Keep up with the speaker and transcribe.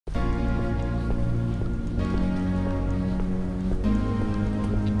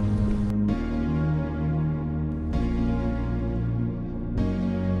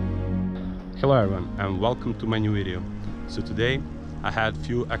Hello everyone and welcome to my new video. So today I had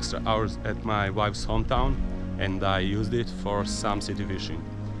few extra hours at my wife's hometown and I used it for some city fishing.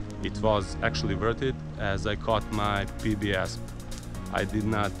 It was actually worth it as I caught my Big Asp. I did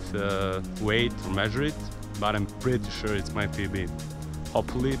not weigh or measure it, but I'm pretty sure it's my PB.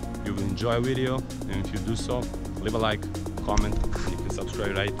 Hopefully you will enjoy the video, and if you do so, leave a like, comment, and you can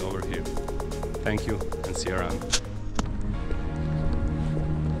subscribe right over here. Thank you and see you around.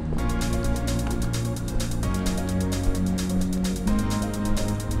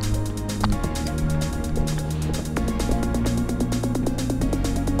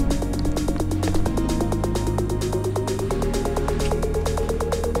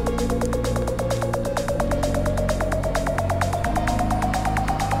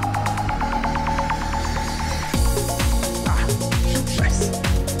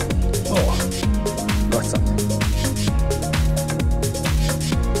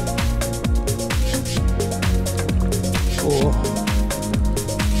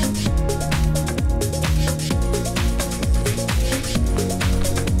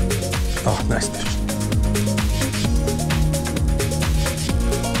 Oh, nice fish.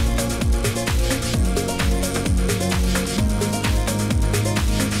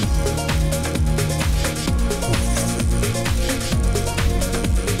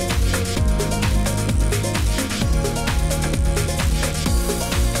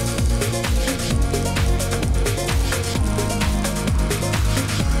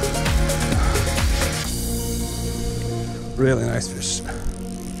 Really nice fish.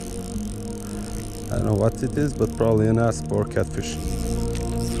 I don't know what it is, but probably an asp or catfish.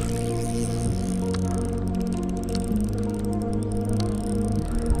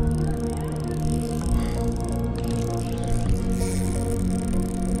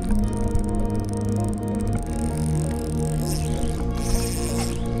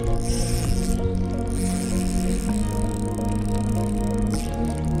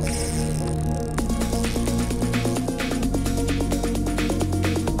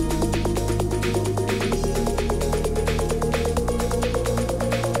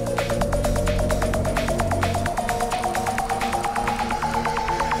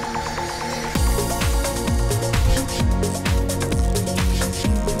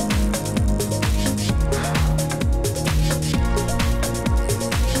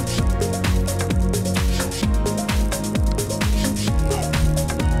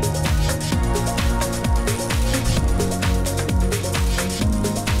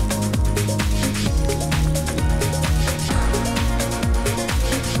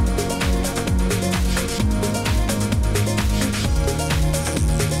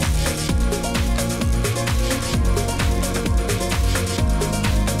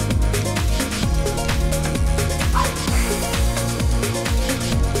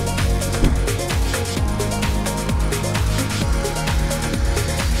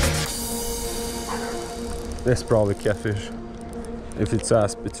 It's probably catfish. If it's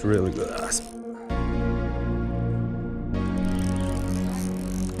asp, it's really good asp.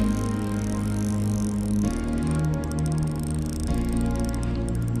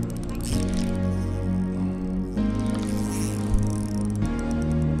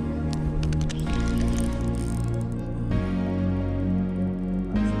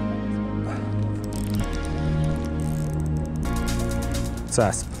 It's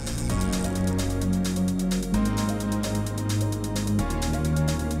asp.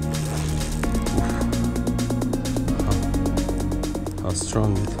 How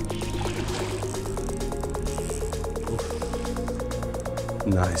strong it is.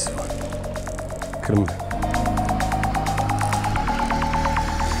 Nice one. Come on.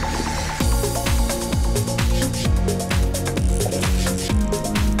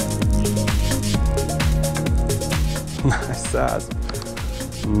 Nice asp.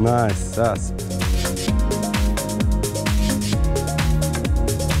 Nice asp.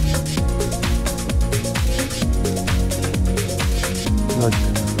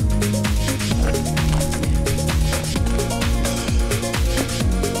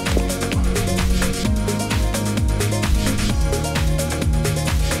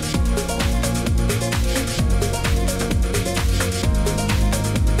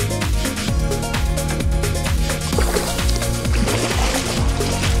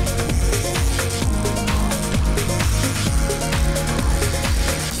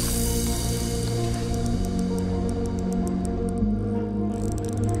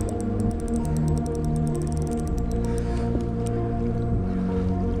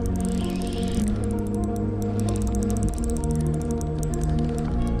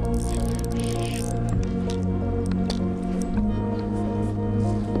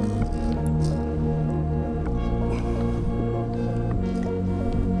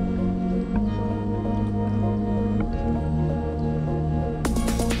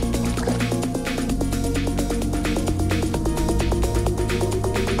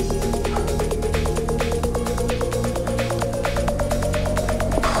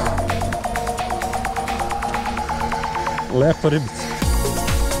 Lepa ribica.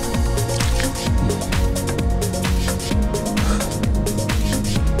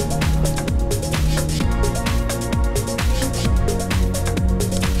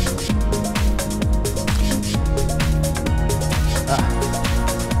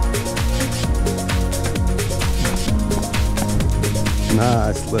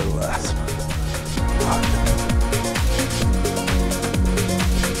 Nice little asp.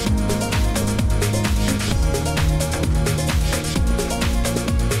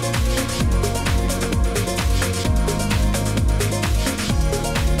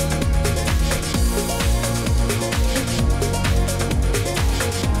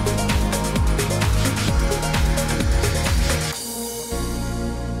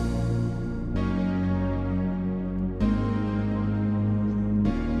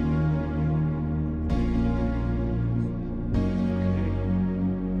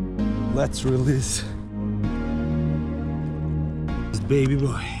 Let's release this baby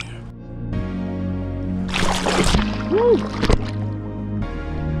boy. Woo!